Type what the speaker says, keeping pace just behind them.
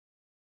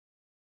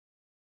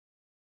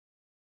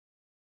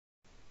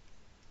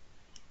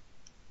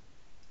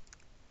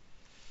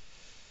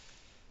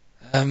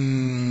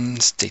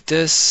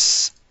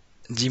Status,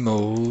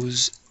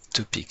 demos,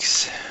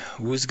 topics.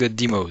 Who's got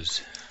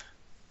demos?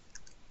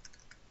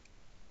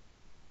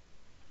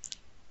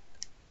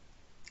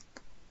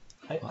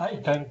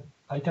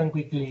 I can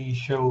quickly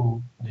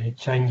show the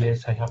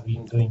changes I have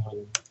been doing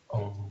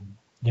on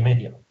the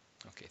media.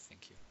 Okay,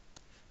 thank you.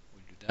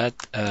 We'll do that.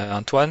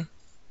 Antoine?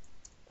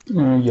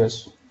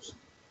 Yes.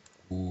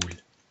 Cool.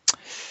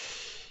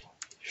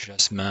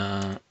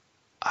 Jasmin,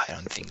 I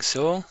don't think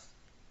so.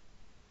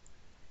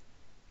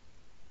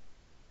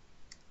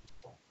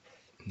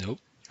 Nope.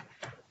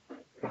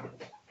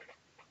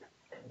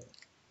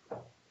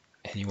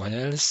 Anyone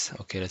else?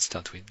 Okay, let's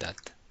start with that.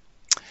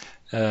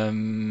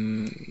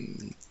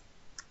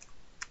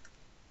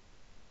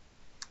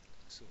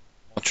 So,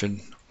 Orchard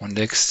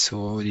Index.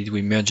 So, did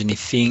we merge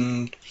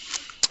anything?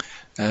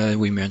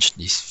 We merged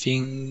this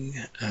thing.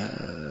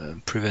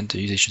 Prevent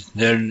the usage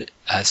null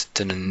as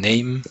tenant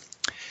name.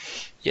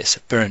 Yes,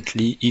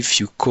 apparently, if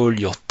you call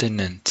your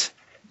tenant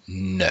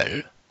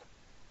null,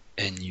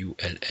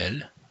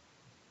 N-U-L-L,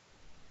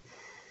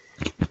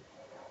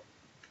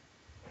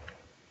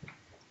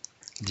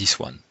 this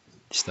one,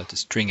 it's not a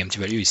string empty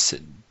value, it's a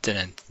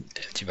tenant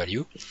empty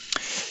value.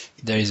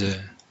 There is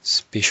a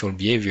special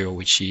behavior,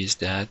 which is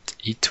that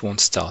it won't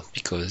start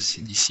because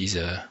this is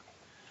a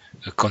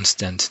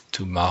constant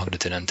to mark the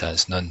tenant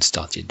as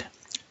non-started,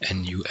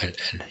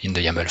 N-U-L-L, in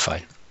the YAML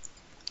file.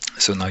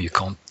 So now you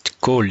can't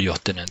call your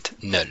tenant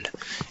null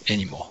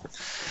anymore.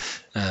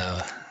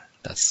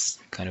 That's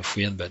kind of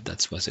weird, but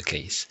that was the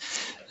case.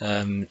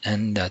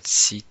 And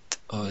that's it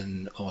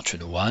on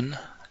Orchard 1.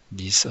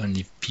 This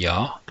only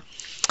PR.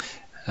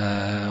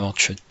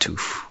 Orchard 2.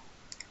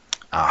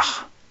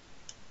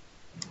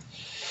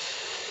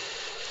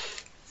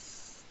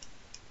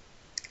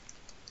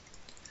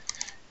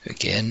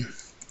 Again,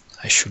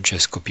 I should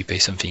just copy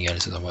paste something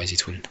else, otherwise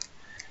it will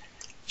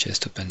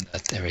just open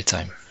that every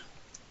time.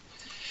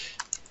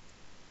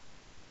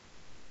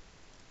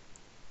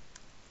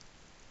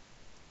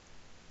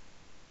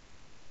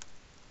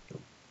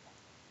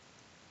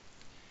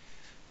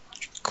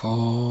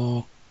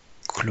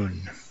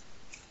 Clone.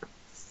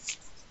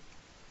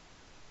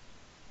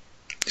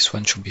 This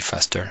one should be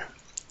faster.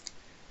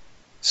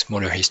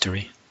 Smaller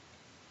history.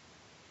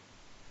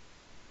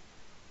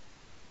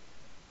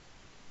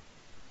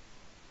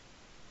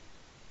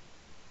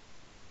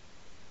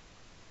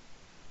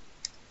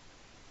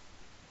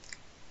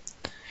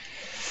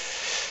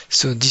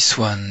 So this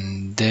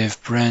one,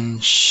 dev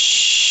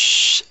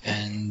branch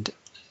and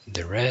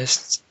the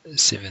rest,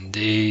 7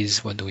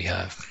 days. What do we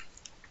have?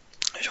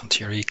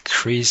 Jean-Thierry,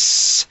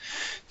 Chris.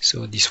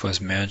 So this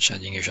was merged,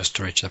 adding Azure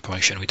Storage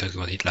operation. We talked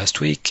about it last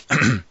week.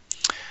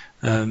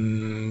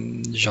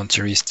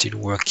 Jean-Thierry is still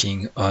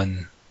working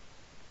on,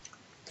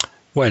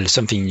 well,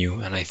 something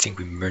new, and I think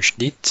we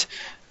merged it.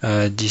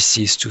 This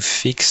is to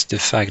fix the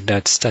fact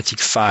that static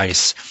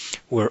files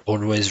were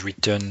always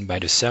returned by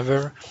the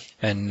server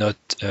and not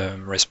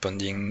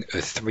responding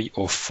a 3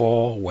 or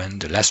 4 when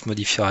the last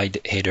modified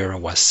header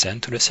was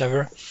sent to the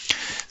server.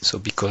 So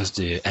because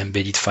the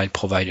embedded file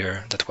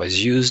provider that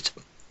was used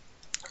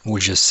will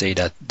just say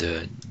that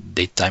the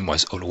date time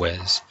was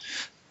always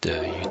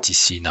the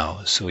UTC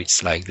now. So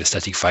it's like the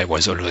static file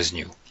was always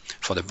new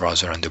for the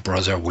browser, and the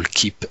browser will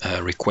keep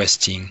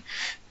requesting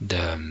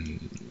the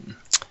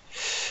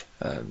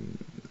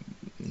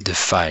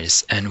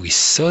files. And we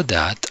saw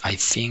that, I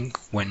think,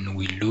 when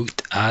we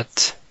looked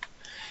at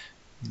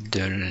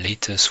the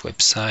latest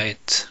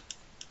website.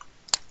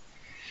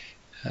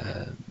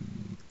 This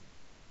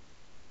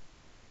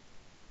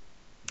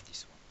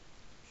one,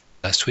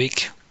 last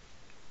week.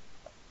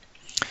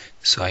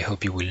 So I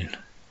hope you will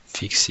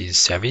fix his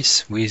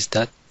service with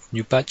that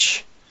new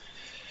patch.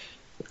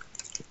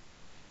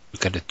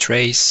 Look at the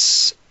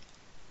trace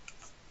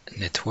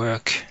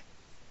network.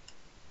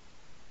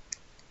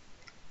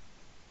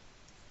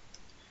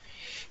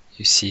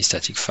 You see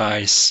static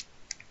files,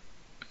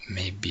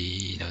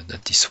 maybe not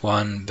this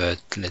one, but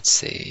let's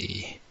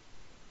say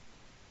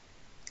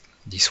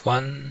this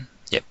one.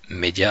 Yep,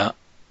 media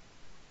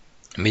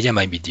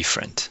might be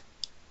different.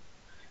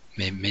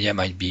 Media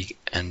might be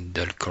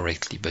handled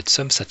correctly, but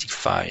some static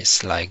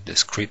files, like the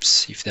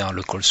scripts, if they are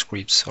local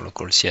scripts or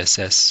local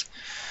CSS,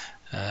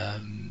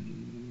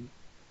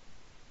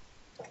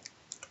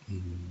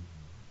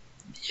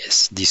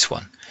 yes, this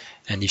one.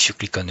 And if you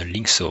click on the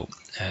link, so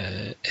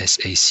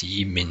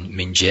SACE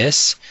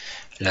main.js,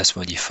 last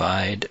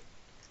modified,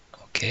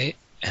 okay,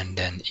 and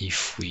then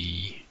if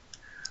we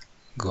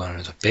go on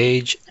another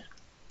page,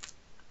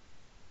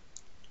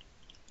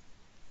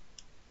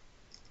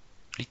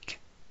 click,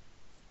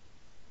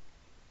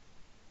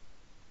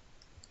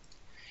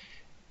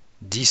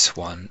 this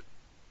one,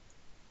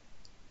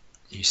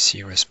 you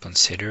see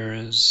response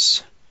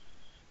headers,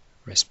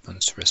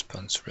 response,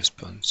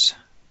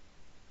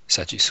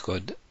 status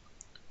code,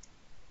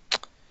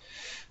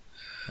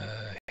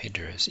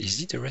 headers.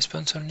 Is it a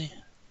response only?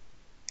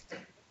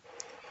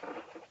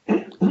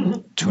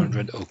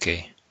 200,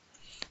 okay.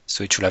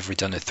 So it should have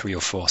returned a 3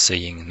 or 4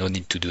 saying no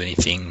need to do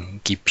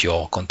anything, keep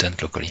your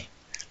content locally.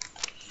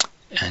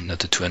 and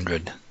not a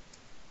 200.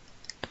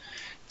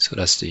 So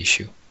that's the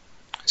issue.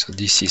 So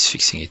this is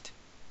fixing it.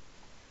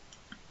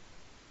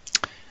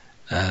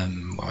 Where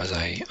was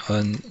I?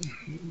 On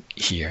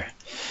here.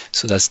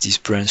 So that's this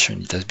branch,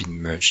 and it has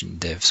been merged in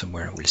dev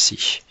somewhere. We'll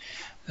see.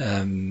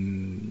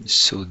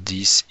 So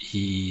this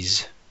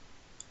is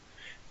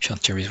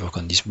Chantieri's work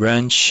on this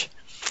branch.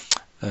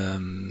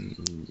 Then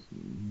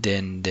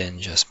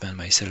just spend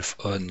myself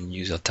on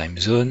user time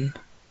zone.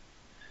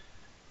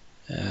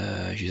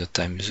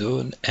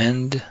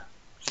 And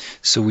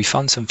so we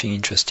found something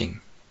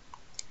interesting.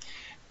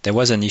 There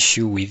was an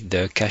issue with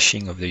the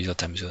caching of the user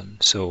time zone.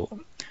 So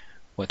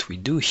what we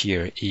do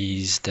here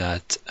is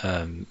that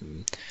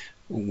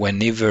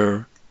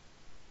whenever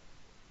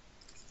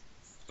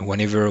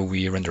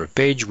we render a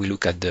page, we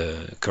look at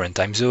the current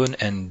time zone,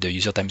 and the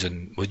user time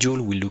zone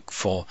module will look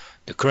for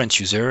the current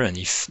user, and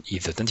if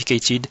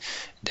authenticated,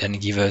 then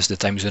give us the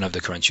time zone of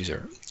the current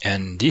user.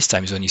 And this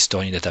time zone is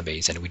stored in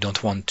database, and we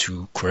don't want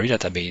to query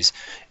database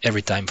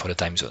every time for the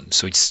time zone.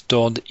 So it's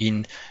stored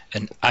in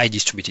an high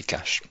distributed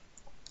cache.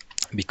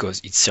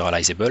 Because it's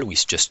serializable, we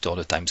just store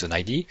the time zone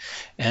ID,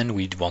 and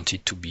we want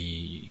it to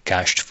be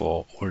cached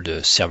for all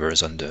the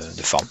servers on the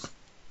farm.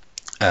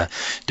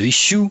 The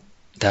issue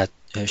that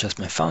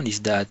Jasmin found is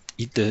that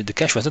the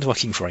cache was not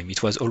working for him.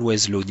 It was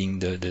always loading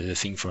the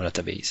thing from a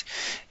database.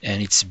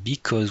 And it's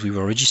because we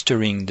were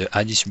registering the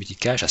high distributed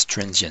cache as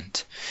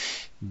transient.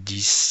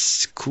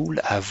 This could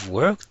have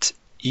worked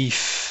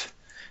if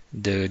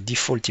the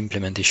default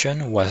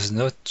implementation was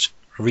not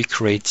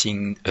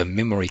recreating a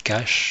memory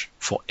cache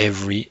for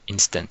every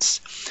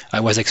instance. I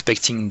was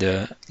expecting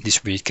the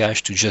distributed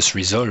cache to just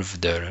resolve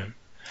the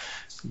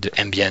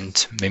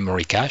ambient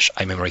memory cache,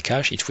 iMemory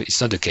cache. It's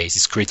not the case.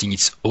 It's creating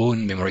its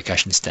own memory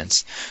cache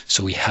instance.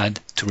 So we had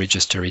to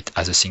register it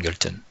as a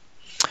singleton.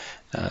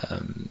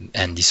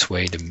 And this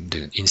way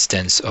the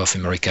instance of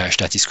memory cache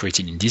that is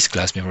created in this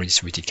class, memory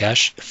distributed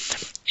cache,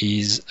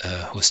 is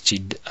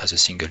hosted as a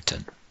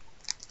singleton.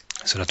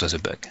 So that was a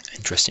bug.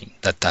 Interesting.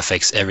 That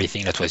affects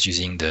everything that was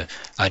using the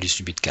high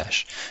distributed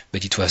cache.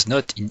 But it was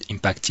not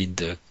impacted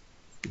the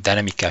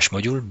dynamic cache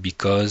module,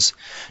 because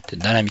the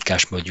dynamic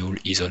cache module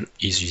is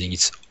using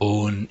its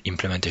own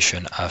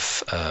implementation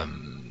of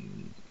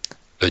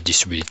a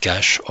distributed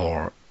cache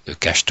or a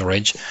cache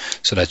storage,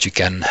 so that you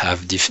can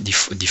have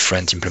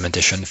different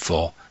implementation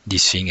for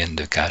this thing and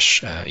the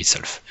cache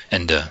itself,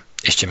 and the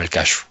HTML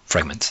cache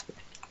fragments.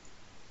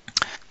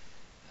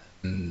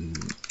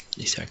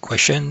 Is there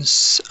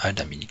questions?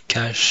 Dynamic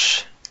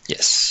cache?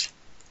 Yes.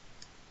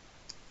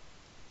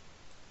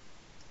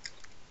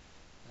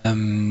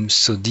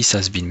 So this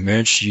has been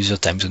merged, user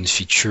time zone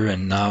feature,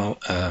 and now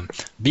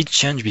big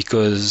change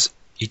because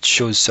it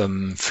shows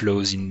some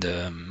flaws in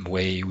the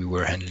way we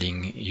were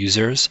handling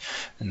users.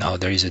 Now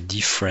there is a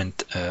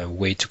different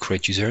way to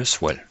create users.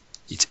 Well,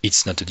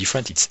 it's not a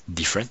different, it's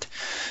different.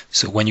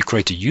 So when you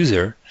create a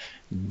user,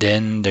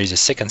 then there is a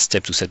second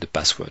step to set the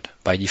password.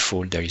 By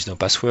default, there is no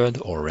password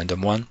or a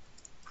random one,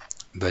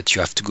 but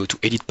you have to go to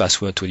edit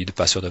password to edit the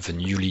password of a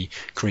newly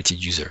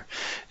created user.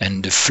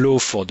 And the flow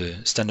for the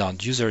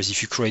standard user is,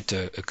 if you create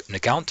an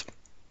account,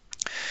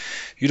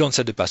 you don't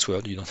set the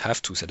password. You don't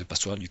have to set the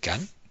password. You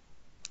can,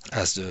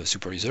 as the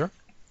super user,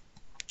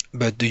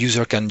 but the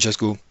user can just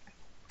go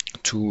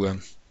to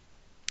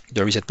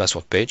the reset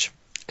password page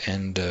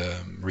and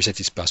reset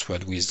his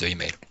password with the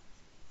email.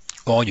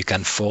 Or you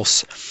can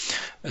force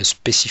a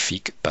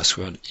specific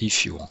password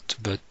if you want,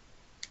 but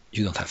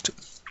you don't have to.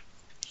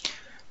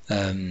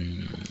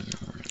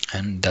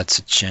 And that's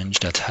a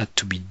change that had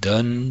to be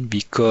done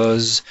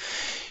because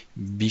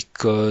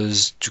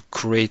to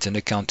create an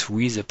account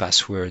with a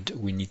password,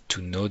 we need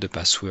to know the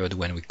password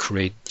when we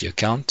create the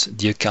account.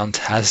 The account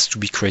has to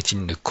be created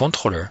in the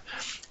controller,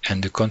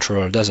 and the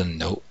controller doesn't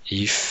know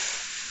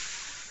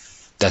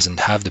if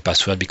doesn't have the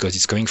password because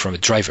it's coming from a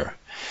driver.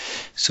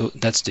 So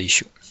that's the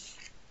issue.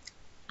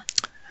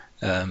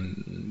 Yep,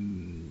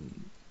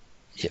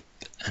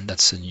 and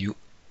that's a new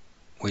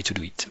way to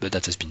do it, but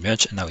that has been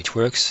merged and now it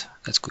works.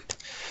 That's good.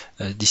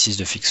 This is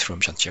the fix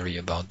from Chantieri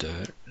about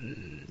the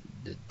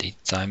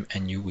date time,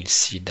 and you will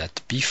see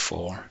that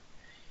before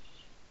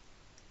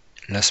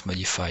last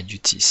modified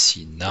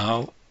UTC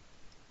now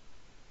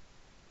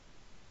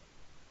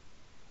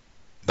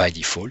by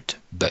default,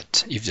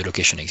 but if the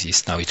location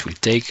exists, now it will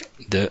take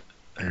the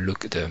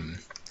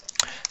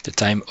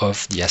time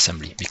of the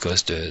assembly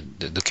because the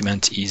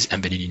document is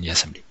embedded in the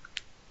assembly.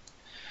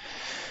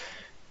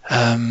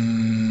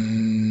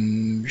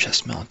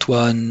 Jasmin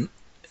Antoine,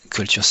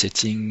 culture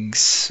settings.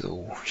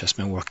 So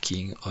Jasmin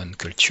working on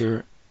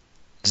culture,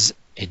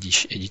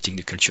 editing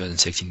the culture and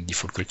selecting the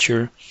default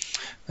culture.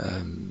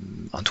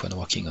 Antoine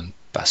working on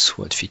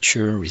password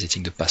feature,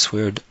 resetting the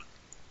password.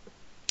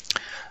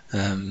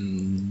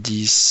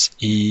 This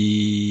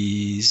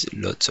is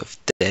lots of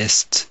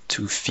tests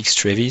to fix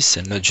Travis,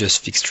 and not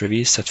just fix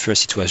Travis. At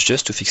first it was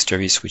just to fix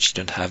Travis, which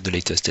didn't have the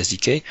latest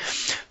SDK,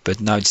 but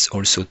now it's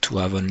also to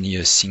have only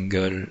a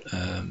single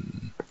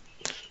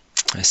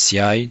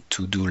CI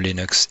to do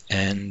Linux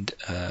and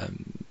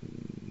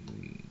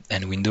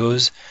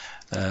Windows.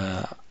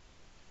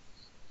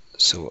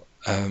 So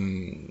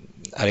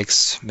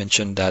Alex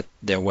mentioned that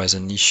there was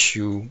an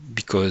issue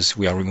because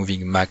we are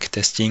removing Mac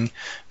testing,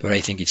 but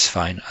I think it's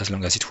fine as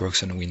long as it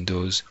works on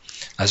Windows.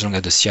 As long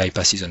as the CI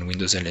passes on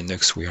Windows and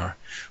Linux, we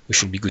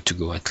should be good to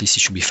go. At least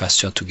it should be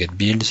faster to get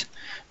builds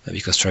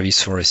because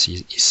Travis for us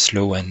is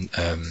slow and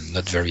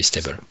not very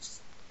stable.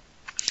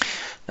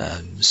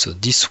 So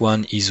this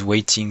one is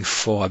waiting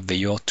for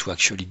Abeyor to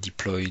actually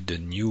deploy the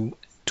new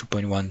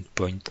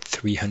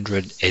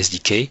 2.1.300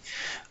 SDK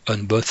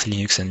on both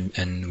Linux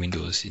and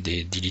Windows.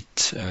 They did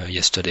it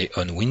yesterday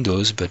on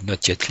Windows, but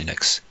not yet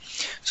Linux.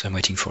 So I'm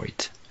waiting for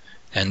it.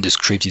 And the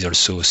script is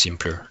also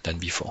simpler than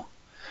before.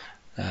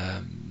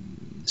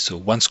 So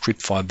one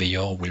script for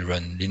Abeyor will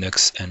run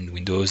Linux and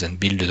Windows and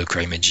build the Docker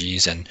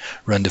images and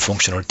run the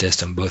functional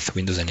test on both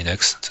Windows and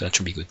Linux. So that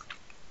should be good.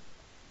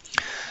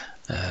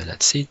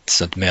 That's it. It's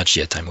not merged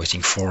yet. I'm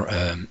waiting for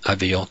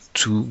Abeyor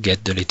to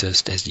get the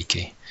latest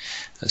SDK.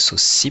 So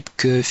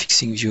Sipke,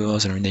 fixing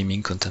viewers and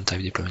renaming content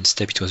type deployment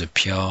step. It was a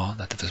PR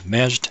that was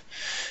merged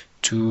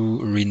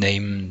to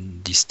rename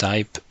this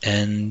type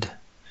and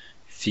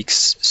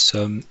fix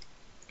some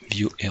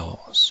view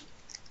errors,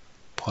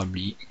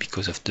 probably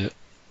because of the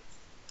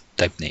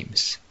type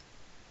names.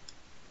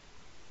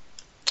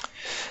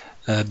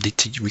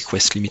 Updated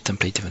request limit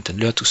template event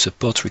handler to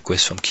support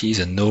requests from keys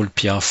and null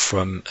PR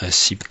from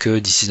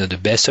Sipke. This is not the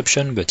best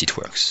option, but it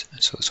works.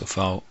 So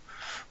far,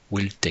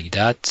 we'll take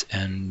that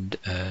and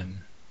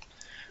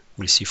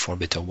we'll see for a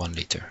better one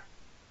later.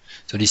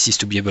 So this is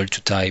to be able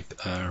to type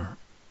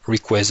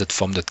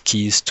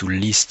request.form.keys to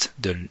list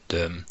the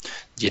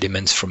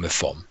elements from a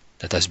form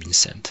that has been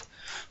sent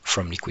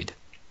from Liquid.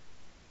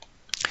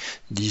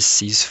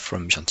 This is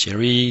from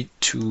Jean-Thierry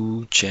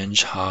to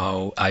change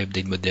how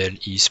iUpdate model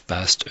is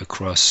passed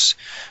across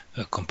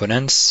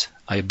components.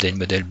 iUpdate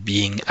model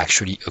being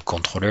actually a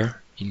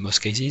controller in most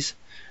cases.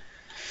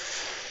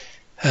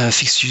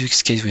 Fixed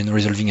use case when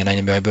resolving an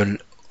inline variable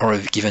or a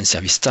given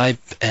service type,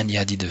 and he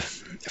added a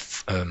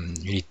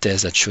unit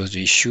test that shows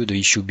the issue. The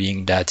issue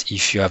being that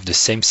if you have the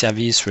same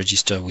service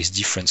registered with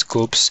different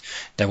scopes,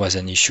 there was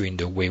an issue in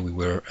the way we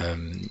were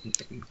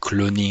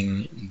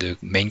cloning the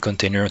main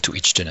container to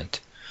each tenant.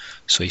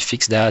 So he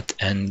fixed that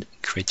and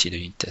created a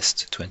unit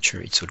test to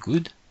ensure it's all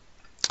good.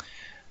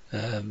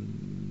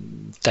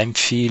 Time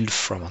field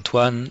from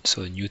Antoine,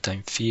 so a new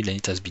time field, and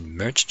it has been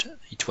merged.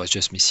 It was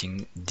just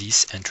missing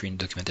this entry in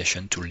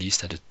documentation to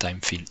list that the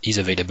time field is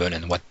available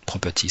and what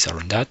properties are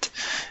on that,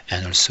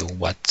 and also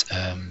what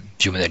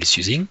view model is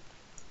using.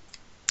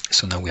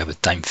 So now we have a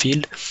time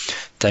field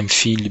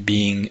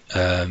being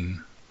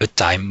a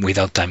time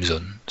without time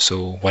zone.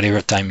 So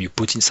whatever time you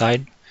put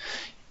inside,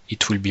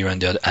 it will be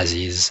rendered as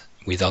is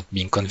without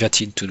being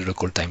converted to the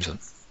local time zone.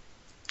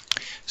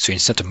 So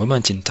it's not a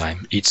moment in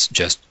time, it's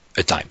just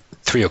a time.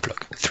 3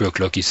 o'clock. 3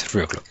 o'clock is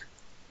 3 o'clock.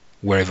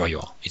 Wherever you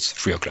are, it's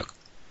 3 o'clock.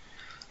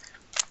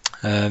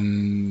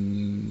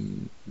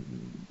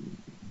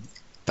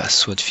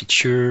 Password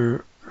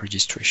feature,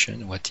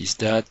 registration, what is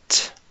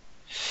that?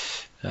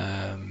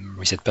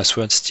 Reset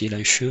password still, I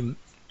assume.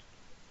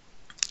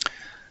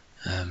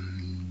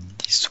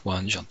 This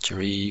one,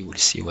 Jean-Thierry, we'll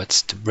see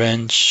what's the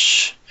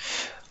branch.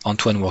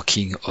 Antoine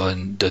working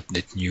on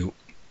 .NET new,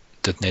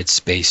 .NET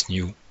space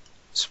new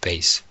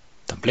space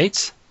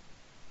templates.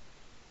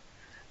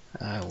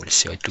 We'll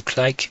see how it looks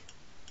like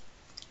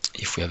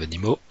if we have a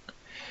demo.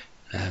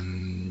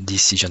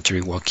 This is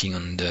Jean-Thierry working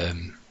on the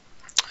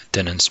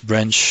tenants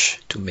branch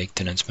to make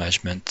tenants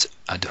management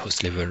at the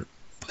host level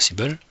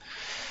possible.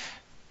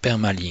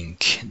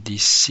 Permalink,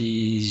 this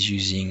is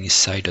using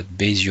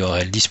site.base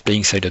URL,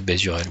 displaying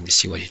site.base URL. We'll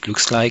see what it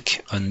looks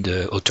like on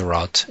the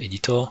AutoRoute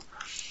editor.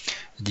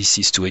 This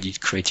is to edit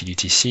created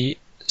UTC.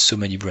 So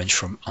many branch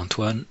from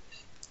Antoine.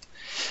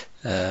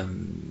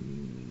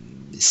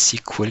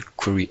 SQL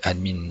query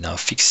admin, now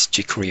fix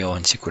jQuery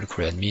on SQL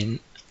query admin.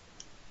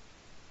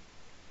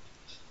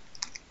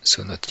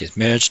 So not yet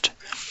merged.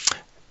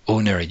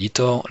 Owner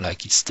editor,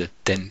 like it's the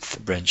 10th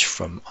branch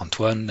from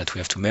Antoine that we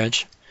have to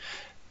merge.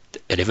 The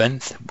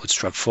 11th,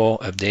 Bootstrap 4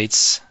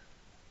 updates.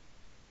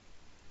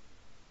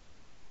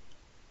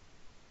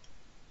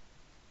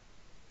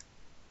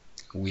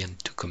 We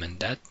want to comment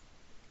that.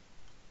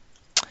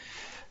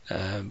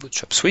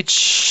 Bootstrap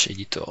switch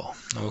editor.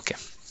 Okay.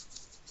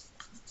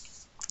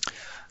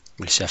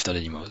 We'll see after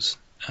the demos.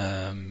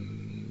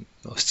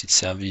 Hosted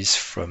service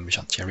from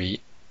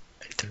Jean-Thierry,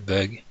 a little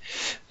bug.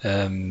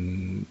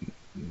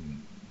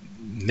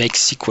 Make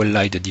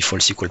SQLite the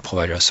default SQL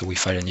provider. So we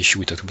found an issue,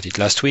 we talked about it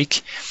last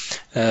week.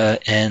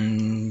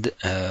 And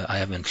I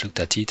haven't looked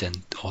at it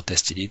or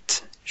tested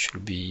it.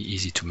 Should be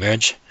easy to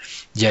merge.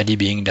 The idea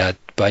being that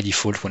by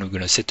default, when we're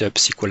going to set up,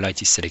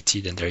 SQLite is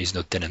selected and there is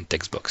no tenant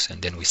text box.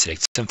 And then we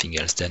select something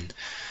else, then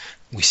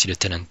we see the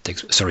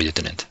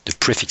the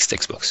prefix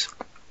text box.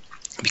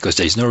 Because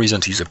there is no reason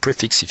to use a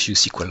prefix if you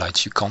use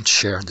SQLite. You can't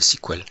share the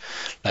SQLite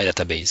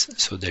database,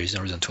 so there is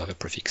no reason to have a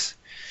prefix.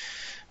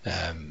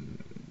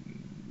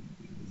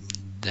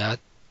 That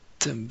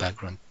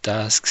background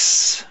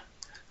tasks,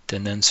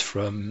 tenants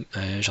from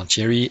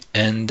Jean-Thierry,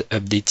 and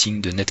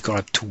updating the netcore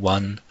up to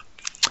 1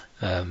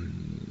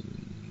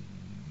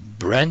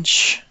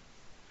 branch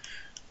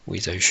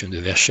with I show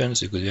the versions,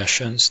 the good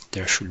versions.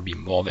 There should be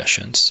more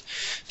versions.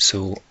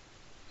 So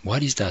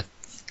what is that?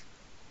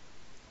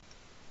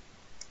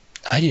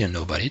 I didn't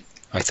know about it.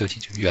 I thought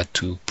you had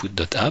to put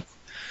 .app,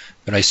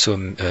 but I saw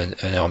an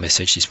error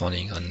message this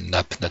morning on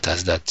app that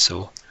has that,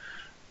 so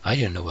I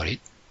didn't know about it.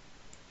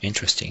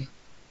 Interesting.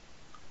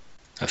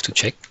 I have to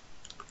check.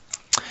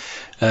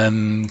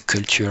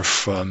 Culture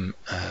from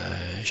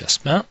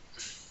Jasmin.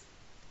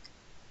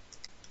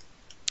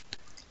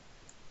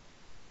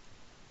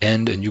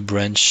 And a new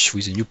branch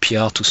with a new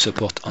PR to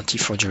support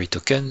anti-forgery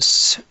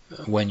tokens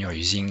when you're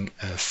using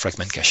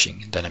fragment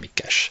caching, dynamic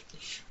cache.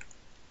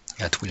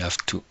 That we'll have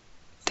to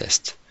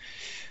test.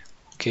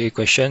 Okay,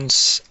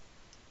 questions?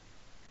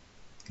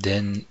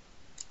 Then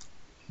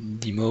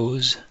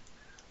demos.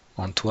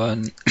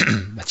 Antoine,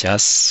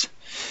 Matias.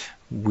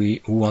 Who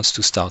wants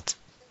to start?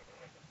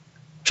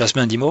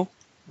 Jasmin, demo?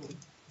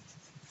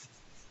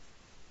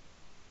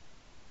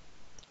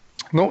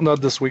 No,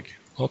 not this week.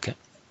 Okay.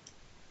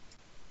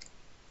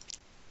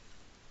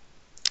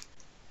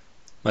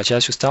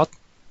 Matias, you start?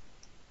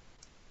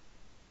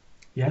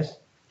 Yes.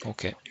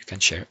 Okay, you can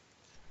share.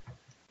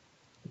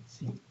 Let's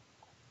see.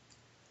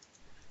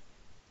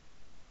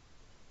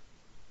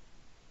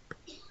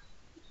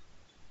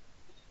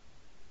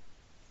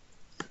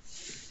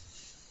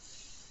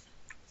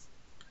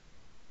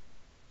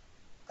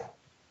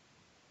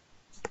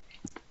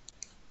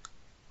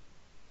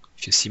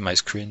 If you see my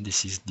screen,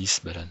 this is this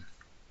button.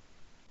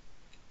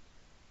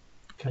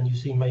 Can you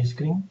see my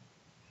screen?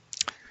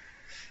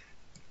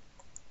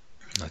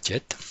 Not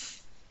yet.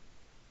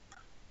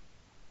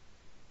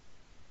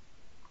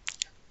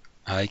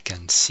 I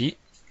can see.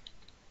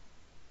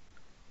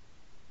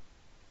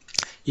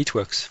 It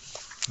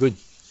works. Good.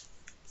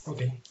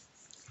 Okay.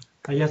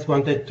 I just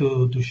wanted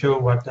to show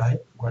what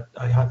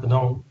I have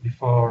done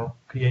before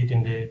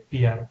creating the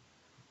PR.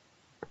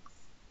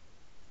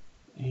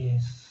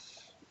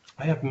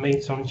 I have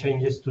made some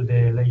changes to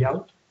the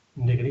layout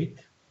in the grid.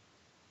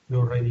 You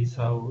already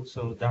saw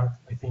that,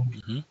 I think.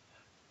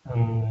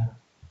 And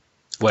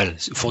well,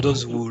 for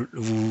those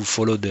who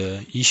follow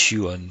the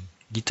issue on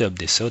GitHub,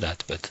 they saw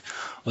that, but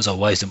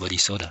otherwise nobody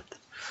saw that.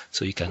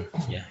 So you can,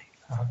 yeah.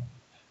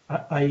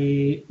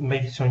 I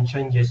made some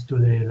changes to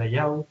the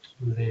layout,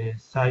 to the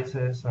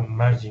sizes and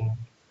margin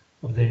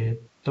of the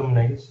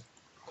thumbnails,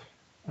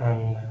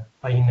 and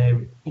I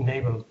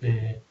enabled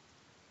the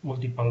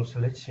multiple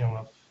selection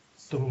of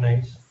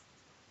thumbnails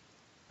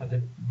at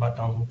the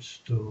buttons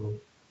to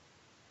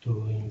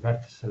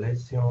invert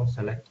selection,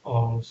 select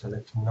all,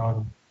 select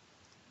none,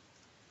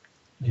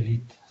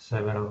 delete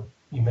several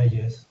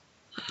images,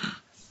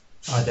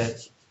 added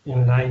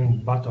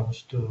inline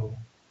buttons to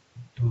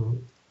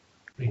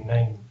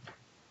rename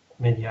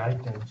media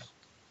items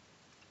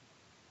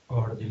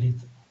or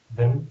delete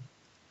them.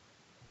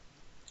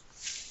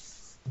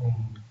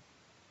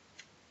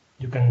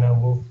 You can now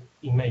move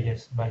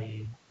images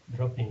by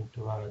dropping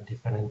to a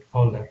different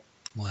folder.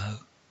 Wow.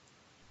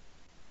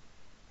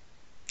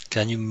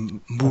 Can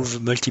you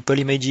move multiple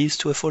images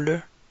to a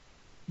folder?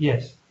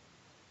 Yes.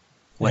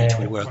 When it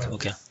will work, well,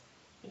 okay.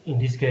 In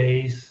this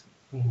case,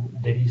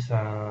 there is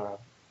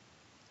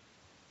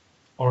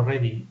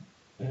already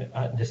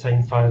the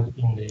same file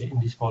in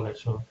this folder,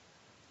 so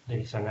there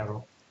is an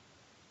error.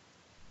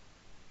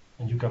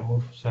 And you can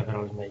move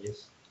several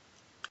images.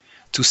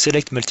 To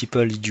select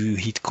multiple, did you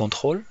hit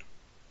Control?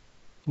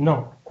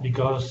 No,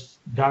 because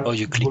that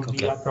you click, will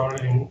be a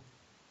problem.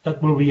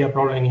 That will be a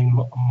problem in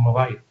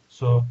mobile.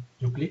 So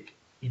you click,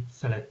 it's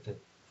selected.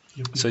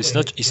 So it's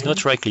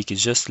not right click,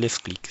 it's just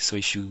left click. So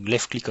if you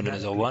left click on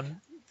another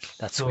one,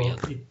 that's weird.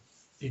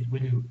 It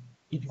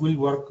will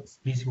work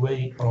this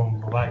way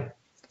on mobile.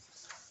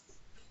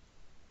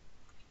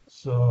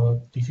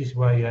 So this is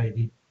why I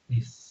did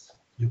this.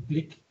 You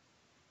click,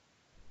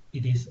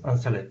 it is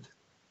unselected,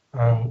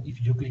 and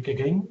if you click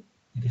again,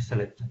 it is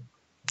selected.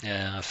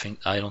 Yeah, I think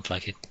I don't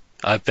like it.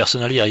 I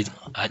personally, I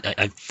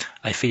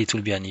feel it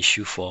will be an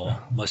issue for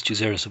most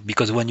users,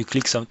 because when you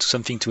click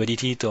something to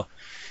edit it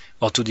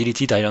or to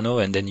delete it, I don't know,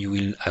 and then you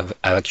will have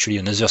actually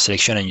another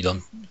selection and you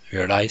don't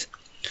realize.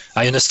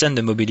 I understand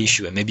the mobile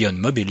issue, and maybe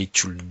on mobile it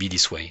should be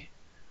this way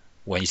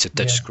when it's a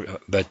touch,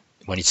 but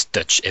when it's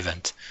touch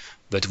event.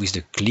 But with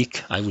the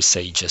click, I would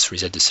say just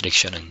reset the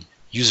selection and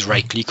use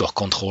right click or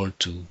control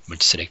to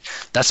multi-select.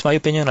 That's my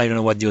opinion. I don't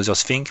know what the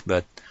others think,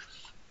 but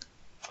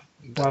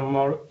one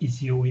more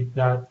issue with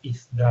that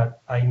is that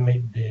I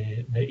made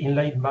the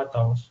inline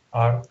buttons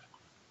are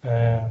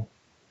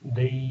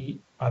they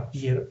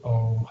appear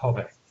on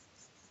hover.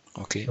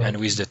 Okay, so, and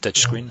with the touch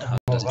screen, how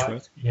does it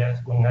work? Yes,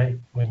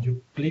 when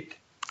you click,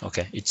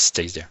 okay, it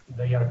stays there.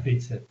 They are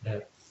fixed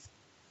there.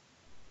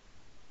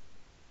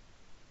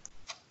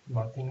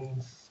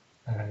 Buttons.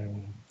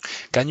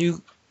 Can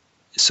you?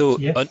 So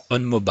yes.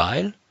 on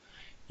mobile,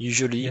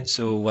 usually, yes.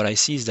 So what I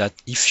see is that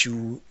if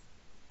you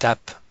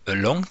tap a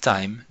long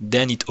time,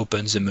 then it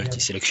opens the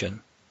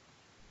multi-selection.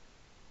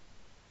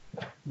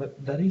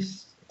 But that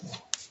is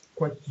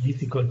quite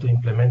difficult to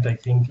implement, I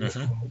think.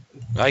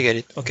 I get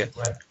it. Okay.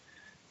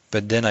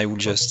 But then I will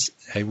just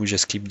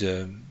keep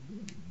the,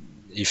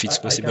 if it's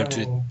possible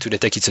to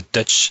detect it's a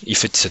touch.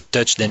 If it's a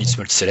touch, then it's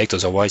multi-select.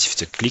 Otherwise, if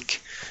it's a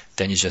click,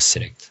 then it's just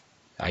select.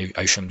 I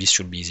assume this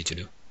should be easy to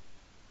do.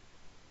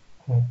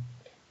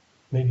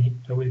 Maybe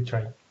I will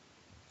try.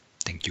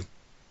 Thank you.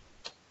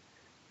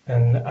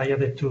 And I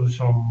added to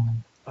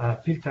some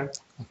filter.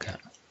 Okay.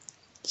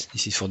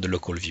 This is for the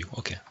local view.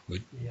 Okay,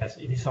 good. Yes,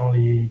 it is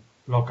only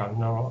local.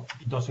 No,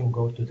 it doesn't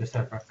go to the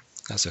server.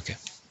 That's okay.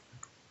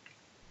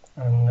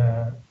 And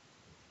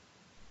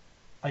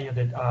I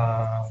added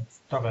a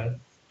toggle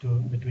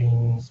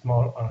between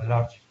small and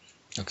large.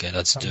 Okay,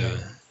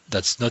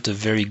 that's not a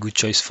very good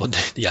choice for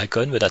the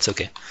icon, but that's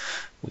okay.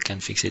 We can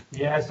fix it.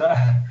 Yes,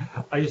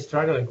 I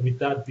struggled with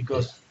that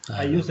because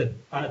I used a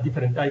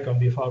different icon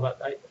before,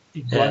 but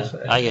it was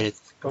I get it.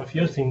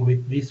 confusing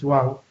with this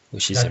one.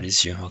 Which is a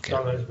list view, okay.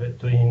 Toggles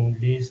between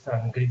list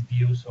and grid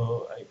view,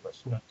 so I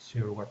was not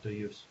sure what to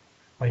use.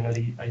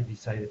 Finally, I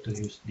decided to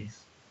use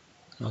this.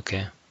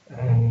 Okay.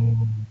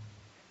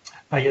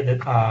 I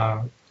added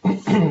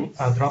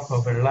a drop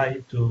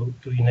overlay to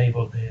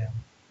enable the.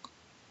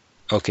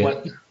 Okay.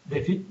 Well,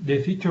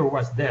 the feature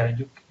was there.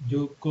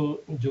 You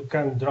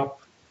can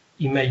drop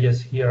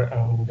images here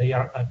and they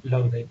are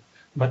uploaded,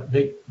 but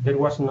there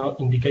was no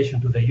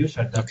indication to the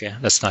user that. Okay,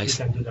 that's nice.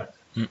 You can do that.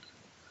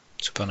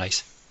 Super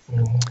nice.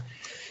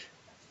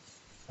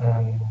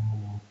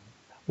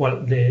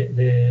 Well,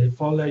 the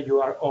folder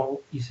you are on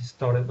is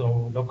stored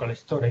on local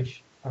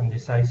storage and the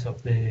size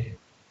of the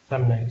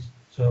thumbnails.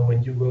 So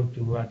when you go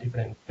to a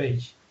different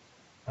page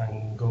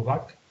and go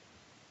back,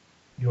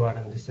 you are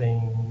in the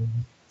same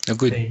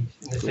page,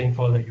 in the same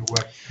folder you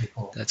were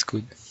before. That's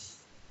good.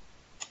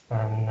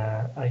 And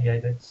I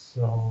added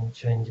some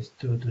changes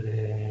to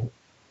the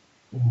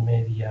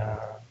media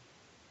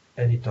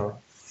editor.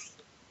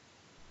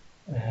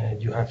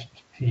 You have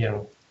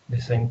here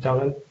the same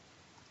toggle,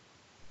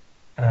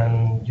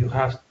 and you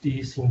have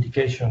this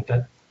indication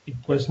that it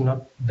was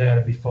not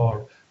there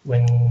before.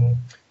 When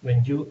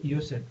you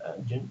use it,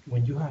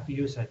 when you have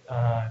used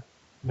a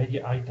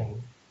media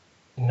item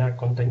in a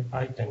content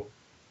item,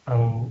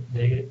 and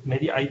the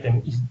media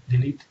item is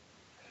deleted,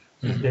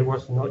 there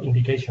was no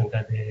indication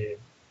that the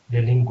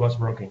link was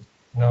broken.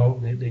 Now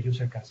the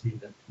user can see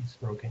that it's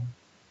broken.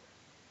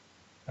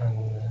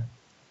 And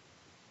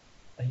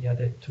I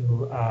added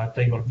to a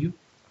table view.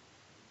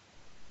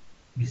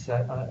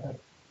 Beside,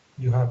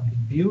 you have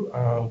view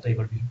and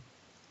table view,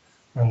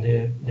 and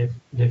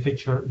the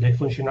feature, the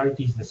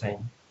functionality is the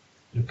same.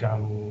 You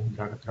can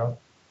drag and drop.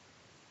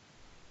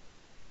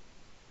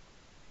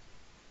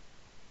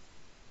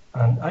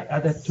 And I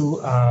added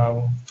to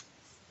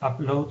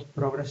upload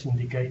progress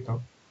indicator.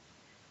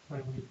 I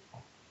will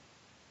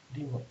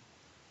demo.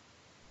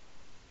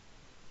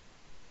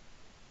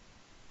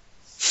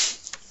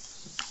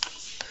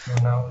 So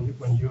now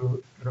when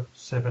you drop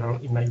several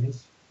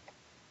images,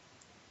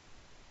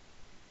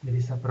 there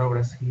is a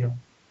progress here,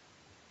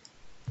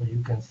 so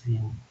you can see.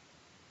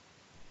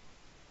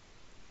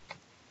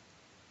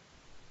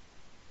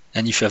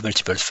 And if you have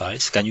multiple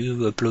files, can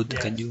you upload?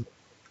 Yes. Can you?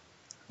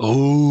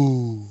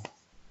 Oh,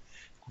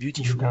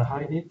 beautiful. You can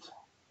hide it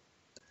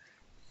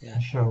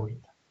and show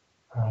it.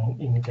 And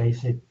in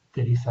case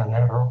there is an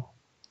error,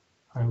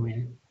 I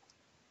will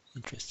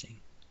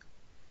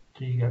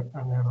trigger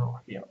an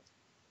error here.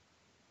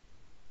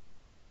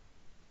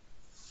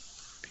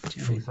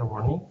 Beautiful. There is a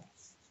warning.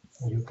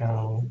 You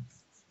can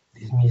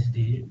dismiss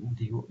the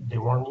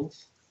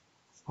warnings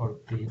or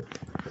clear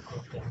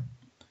them.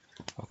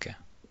 Okay.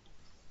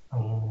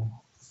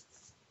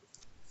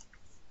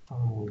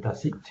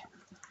 That's it.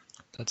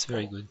 That's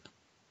very good.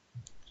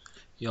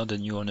 You're the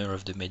new owner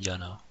of the media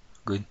now.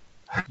 Good.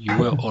 You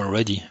were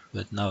already,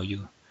 but now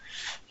you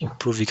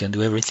prove you can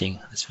do everything.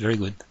 That's very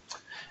good.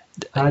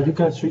 You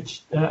can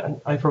switch.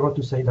 I forgot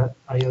to say that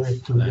I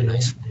added to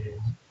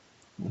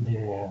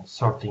the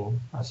sorting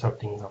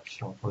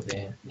option for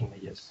the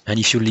images. And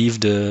if you leave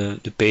the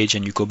page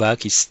and you go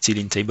back, it's still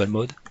in table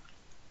mode?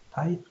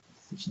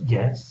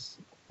 Yes,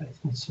 I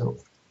think so.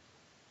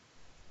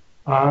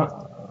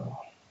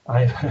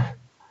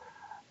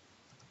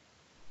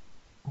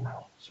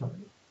 No, sorry.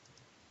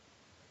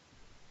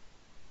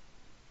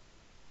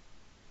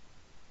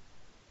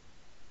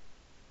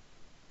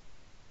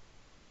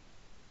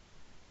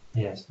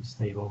 Yes, it's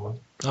table mode.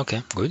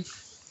 Okay, good.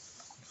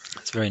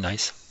 That's very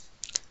nice.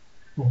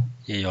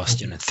 Yeah, you're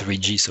still on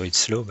 3G, so it's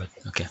slow, but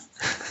okay.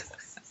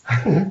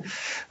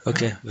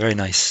 Okay, very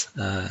nice.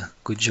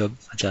 Good job,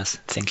 Matias.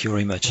 Thank you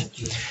very much.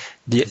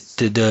 There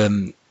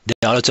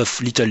are lots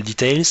of little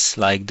details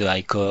like the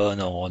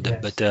icon or the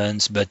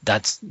buttons, but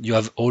you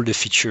have all the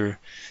feature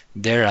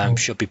there. I'm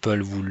sure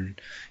people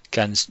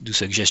can do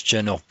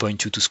suggestion or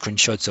point you to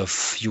screenshots of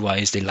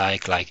UIs they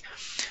like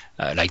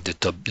the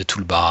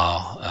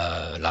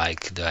toolbar,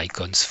 like the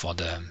icons for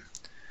the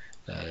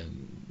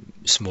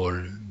small,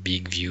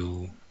 big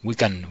view. We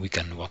can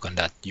work on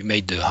that. You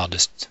made the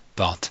hardest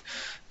part,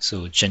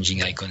 so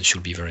changing icons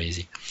should be very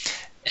easy.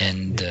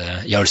 And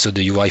also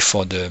the UI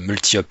for the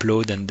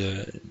multi-upload, and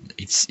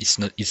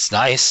it's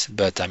nice,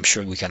 but I'm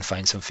sure we can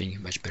find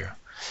something much better.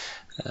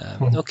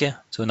 Okay,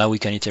 so now we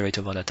can iterate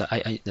over that.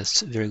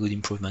 That's a very good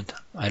improvement.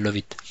 I love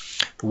it.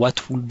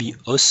 What would be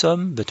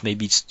awesome, but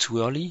maybe it's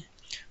too early,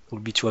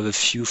 would be to have a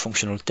few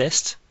functional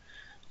tests,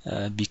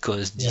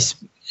 because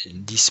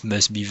this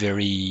must be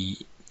very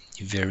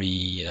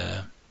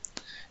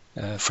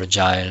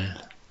fragile.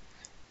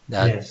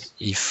 That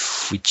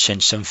if we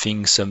change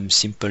something, some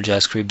simple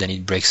JavaScript, then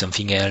it breaks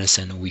something else,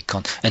 and we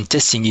can't. And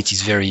testing it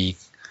is very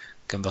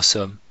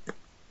cumbersome.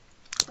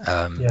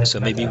 So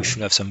maybe we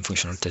should have some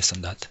functional tests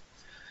on that.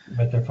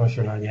 Better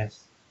functional,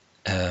 yes.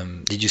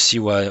 Did you see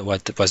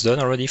what was done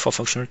already for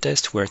functional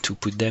tests? Where to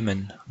put them?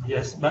 And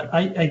yes, but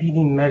I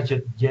didn't merge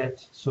it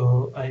yet,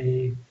 so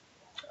I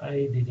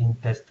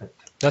didn't test it.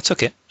 That's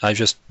okay. I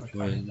just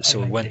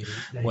so when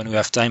we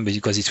have time, but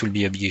because it will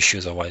be a big issue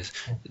otherwise.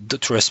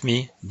 Trust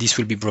me, this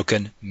will be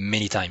broken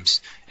many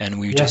times, and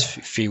we just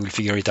will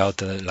figure it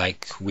out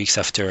like weeks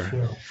after.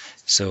 Sure.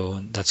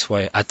 So that's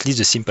why at least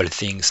the simple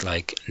things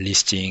like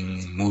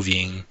listing,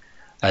 moving,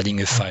 adding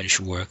a file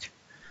should work.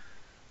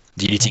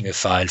 Deleting a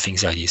file,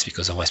 things like this,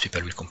 because otherwise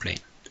people will complain,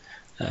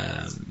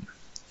 and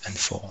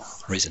for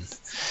a reason.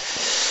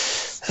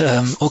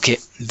 Okay,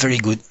 very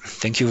good.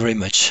 Thank you very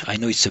much. I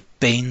know it's a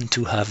pain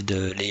to have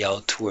the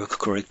layout work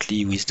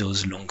correctly with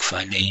those long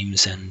file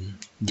names and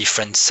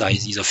different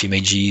sizes of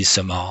images.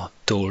 Some are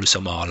tall,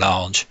 some are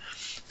large.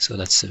 So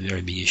that's a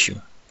very big issue.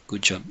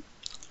 Good job.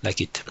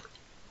 Like it.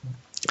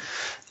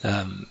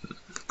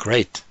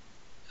 Great.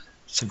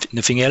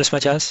 Nothing else,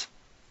 Matias?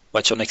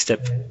 What's your next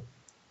step?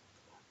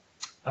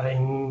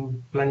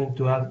 I'm planning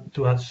to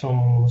add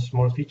some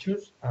small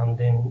features, and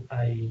then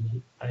I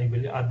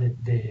will add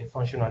the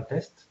functional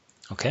test.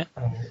 Okay.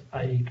 And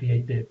I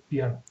create the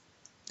PR.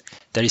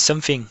 There is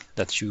something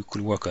that you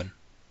could work on,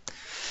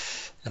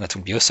 and that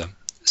would be awesome.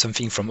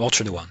 Something from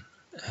Orchard One,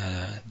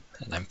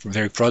 and I'm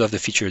very proud of the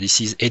feature.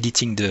 This is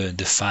editing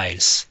the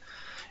files,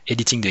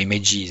 editing the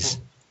images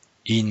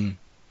in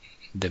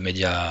the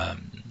media.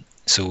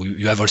 So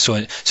you have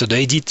also, so the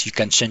edit, you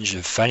can change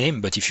the file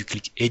name, but if you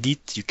click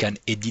edit, you can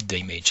edit the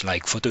image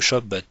like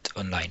Photoshop, but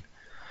online.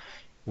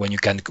 Where you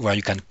can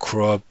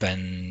crop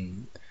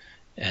and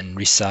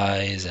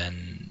resize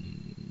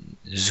and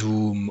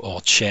zoom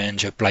or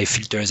change, apply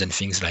filters and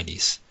things like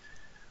this,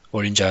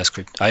 all in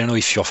JavaScript. I don't know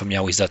if you're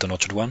familiar with that on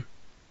Orchard One.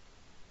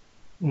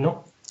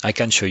 No. I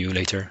can show you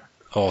later,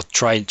 or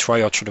try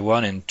Orchard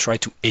One and try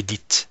to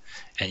edit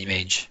an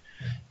image.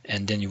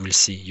 And then you will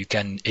see you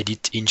can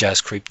edit in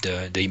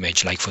JavaScript the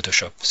image like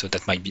Photoshop. So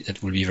that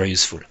will be very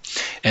useful.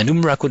 And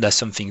Umbraco does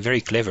something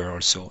very clever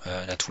also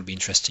that will be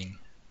interesting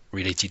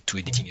related to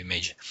editing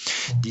image.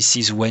 This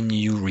is when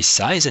you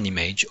resize an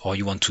image or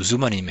you want to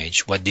zoom an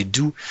image. What they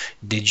do,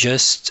 they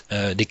just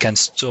they can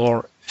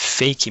store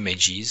fake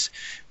images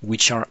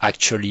which are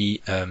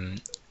actually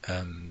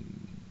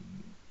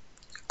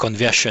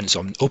conversions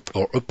or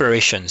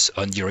operations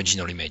on the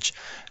original image.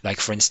 Like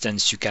for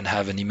instance, you can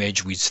have an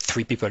image with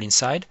 3 people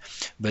inside,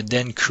 but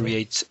then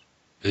create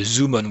a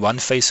zoom on one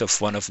face of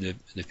one of the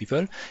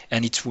people,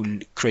 and it will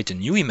create a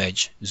new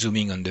image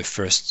zooming on the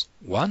first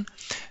one.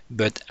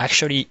 But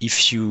actually,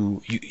 if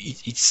you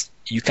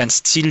can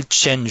still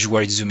change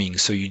where it's zooming.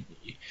 So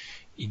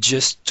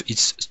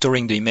it's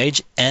storing the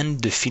image and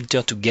the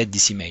filter to get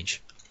this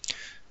image.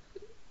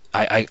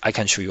 I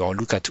can show you, or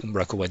look at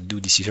Umbraco what they do.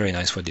 This is very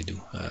nice what they do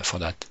for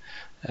that.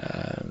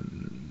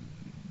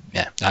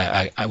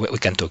 We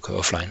can talk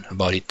offline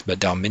about it, but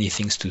there are many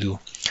things to do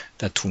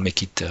that will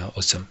make it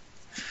awesome.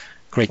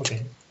 Great.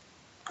 Okay.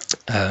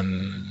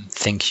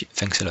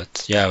 Thanks a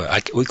lot. Yeah,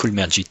 we could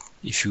merge it.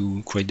 If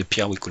you create the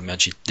PR, we could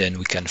merge it. Then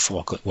we can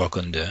work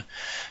on the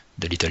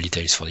little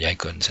details for the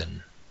icons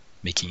and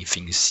making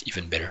things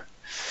even better.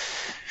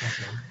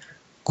 Okay.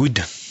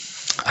 Good.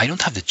 I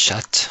don't have the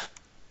chat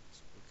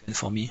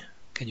for me.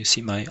 Can you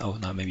see my? Oh,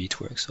 now maybe it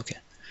works. Okay.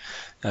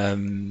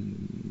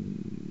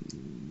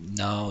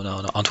 No,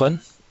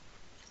 Antoine.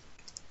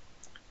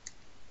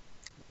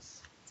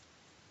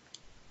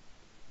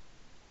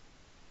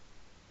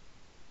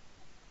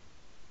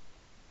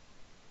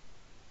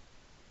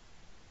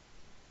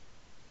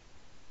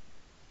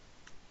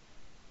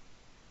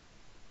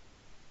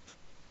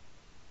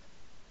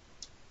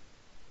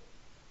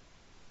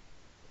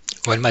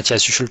 Well,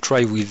 Matias, you should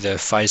try with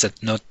files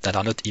that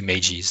are not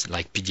images,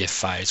 like PDF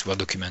files, Word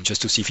document,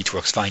 just to see if it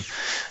works fine.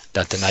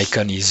 That an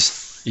icon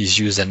is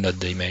used and not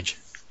the image.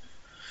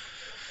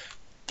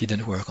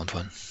 Didn't work,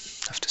 Antoine.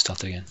 Have to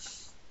start again.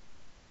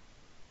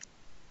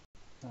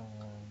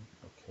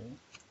 Okay.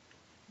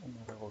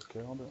 Another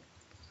record.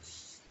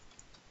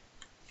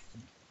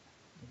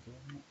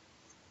 Again.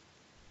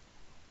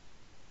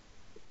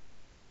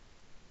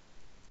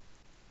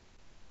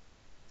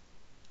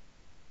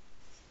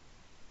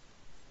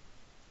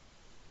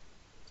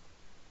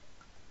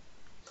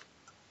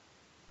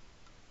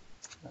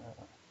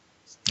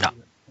 No. I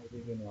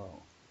don't even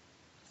know.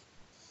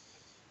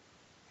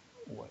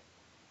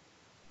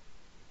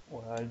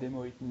 Well, I'll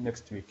demo it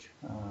next week.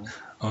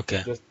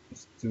 Okay. Just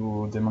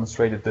to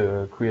demonstrate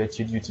the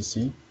created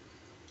UTC.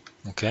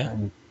 Okay.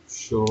 And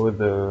show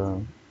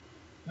the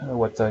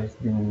what I've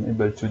been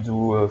able to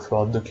do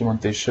for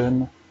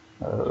documentation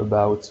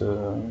about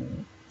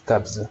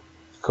tabs,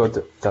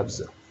 code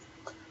tabs.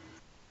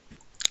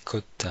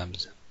 Code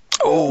tabs.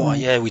 Oh,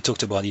 yeah, we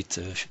talked about it.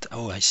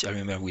 Oh, I see. I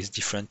remember with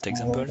different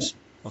examples.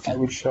 Okay. I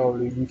will show a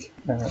link.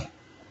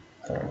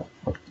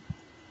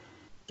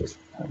 Just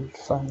I will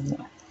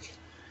find.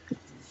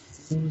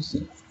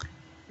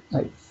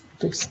 I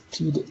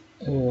pasted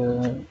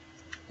an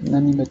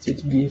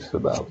animated GIF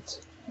about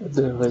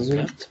the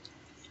result.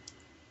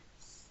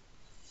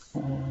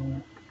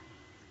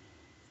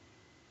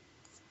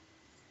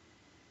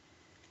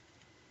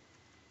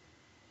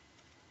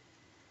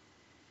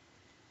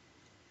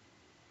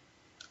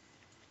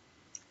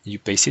 You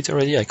paste it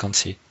already? I can't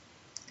see.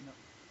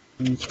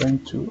 I'm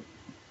trying to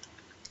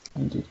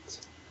find it.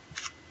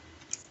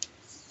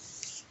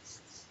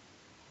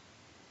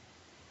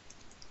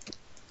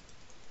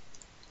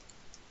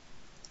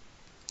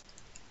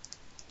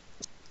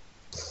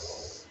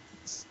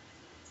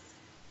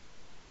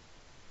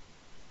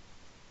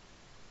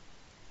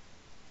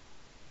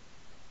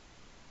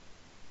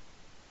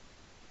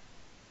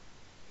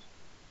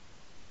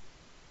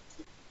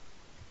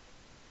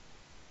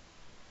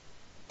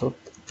 Top.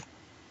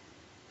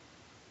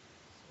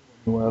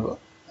 You have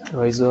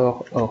razor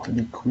or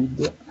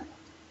liquid.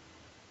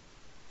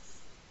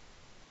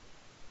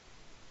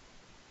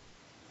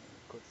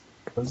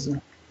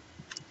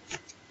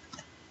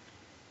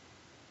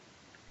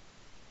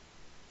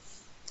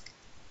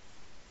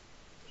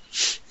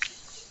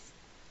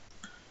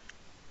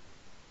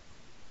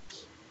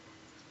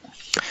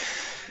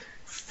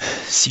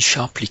 C#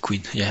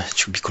 liquid. Yeah, it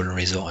should be called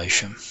razor, I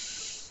assume.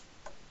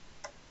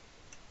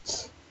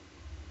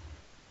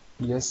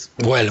 Yes.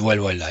 Well.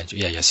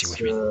 Yeah, I see what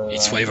you mean.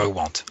 It's whatever you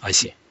want. I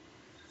see.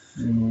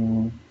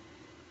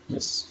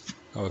 Yes.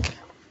 Okay.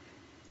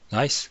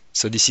 Nice.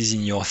 So this is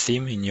in your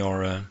theme, in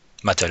your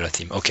material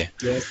theme. Okay.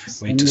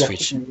 Yes. We need to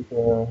switch.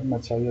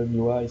 Material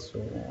UI,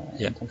 so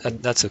yeah,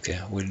 that's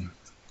okay. We'll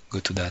go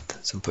to that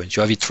at some point.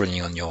 You have it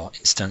running on your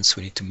instance.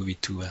 We need to move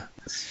it to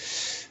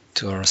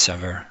our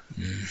server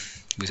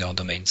with our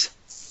domains.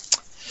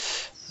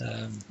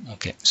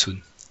 Okay,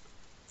 soon.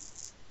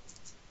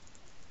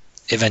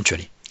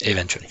 Eventually.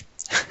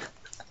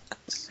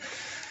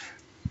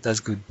 That's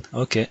good.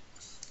 Okay.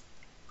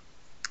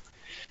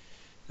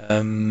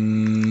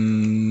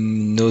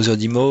 No other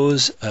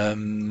demos.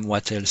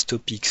 What else?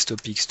 Topics.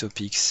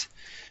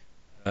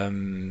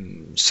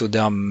 So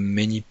there are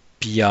many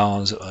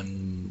PRs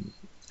on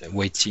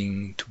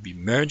waiting to be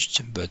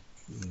merged, but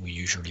we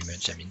usually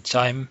merge them in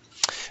time.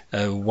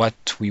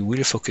 What we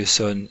will focus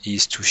on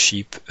is to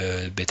ship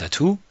beta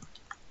 2,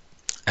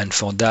 and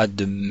for that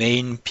the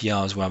main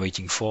PRs we are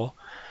waiting for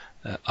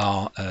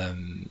are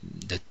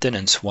the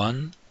tenants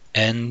 1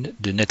 and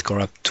the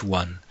netcorrupt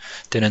 1.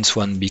 Tenants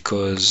 1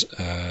 because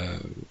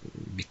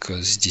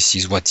this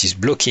is what is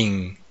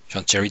blocking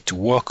Jean-Thierry to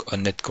work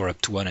on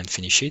netcorrupt 1 and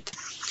finish it.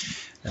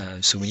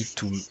 So we need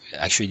to,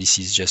 actually this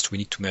is just, we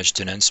need to merge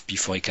tenants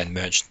before he can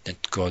merge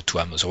netcorrupt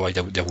 1, otherwise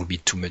there will be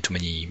too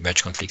many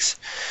merge conflicts.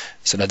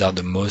 So that are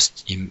the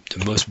most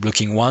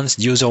blocking ones.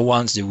 The other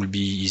ones, they will be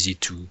easy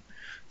to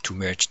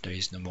merge. There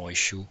is no more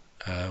issue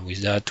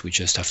with that. We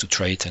just have to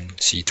try it and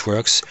see it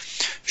works.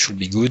 Should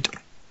be good.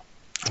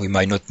 We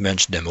might not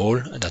merge them all,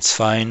 that's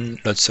fine.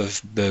 Lots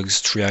of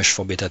bugs triage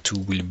for beta 2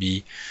 will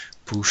be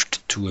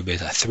pushed to a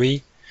beta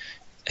 3,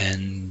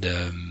 and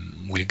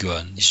we'll go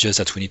on. It's just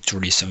that we need to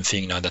release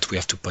something now that we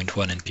have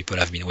 2.1 and people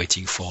have been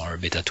waiting for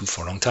beta 2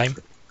 for a long time.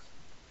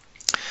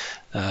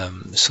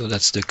 So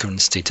that's the current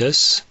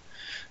status.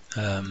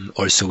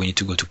 Also we need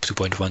to go to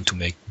 2.1 to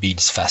make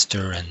builds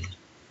faster and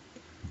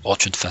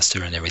orchard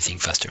faster and everything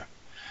faster.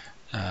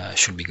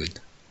 Should be good.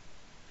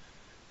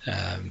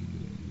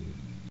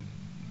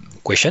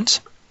 Questions?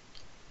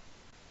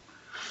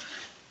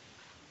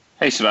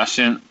 Hey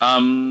Sebastian,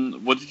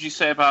 what did you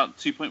say about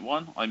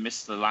 2.1? I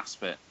missed the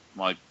last bit.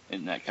 My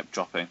internet kept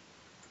dropping.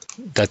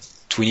 That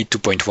we need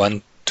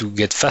 2.1 to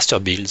get faster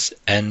builds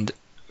and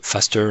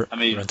faster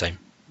runtime.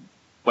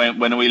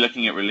 When are we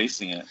looking at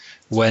releasing it?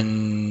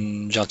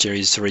 When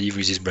Jean-Thierry is ready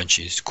with his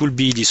branches. Could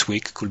be this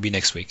week, could be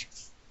next week.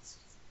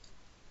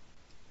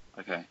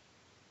 Okay.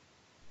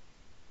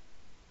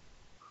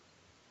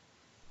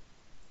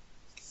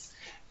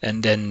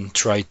 And then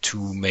try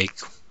to make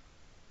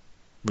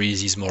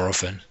releases more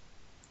often.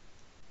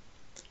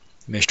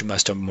 Mesh to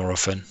master more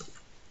often.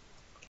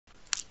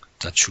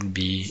 That should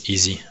be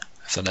easy.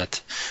 After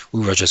that,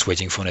 we were just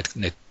waiting for net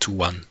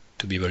 2.1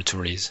 to be able to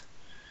release.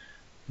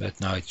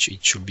 But now it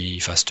should be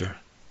faster.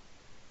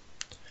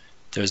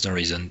 There's no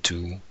reason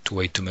to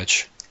wait too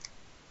much.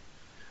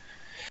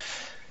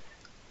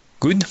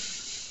 Good.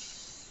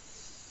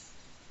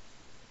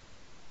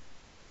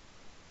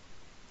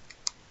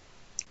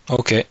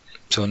 Okay.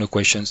 So no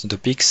questions, no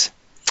topics.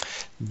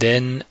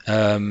 Then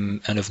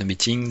end of the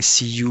meeting.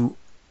 See you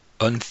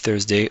on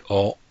Thursday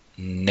or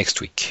next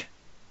week.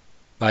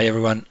 Bye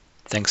everyone.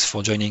 Thanks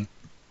for joining.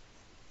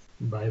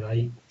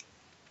 Bye.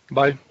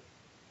 Bye.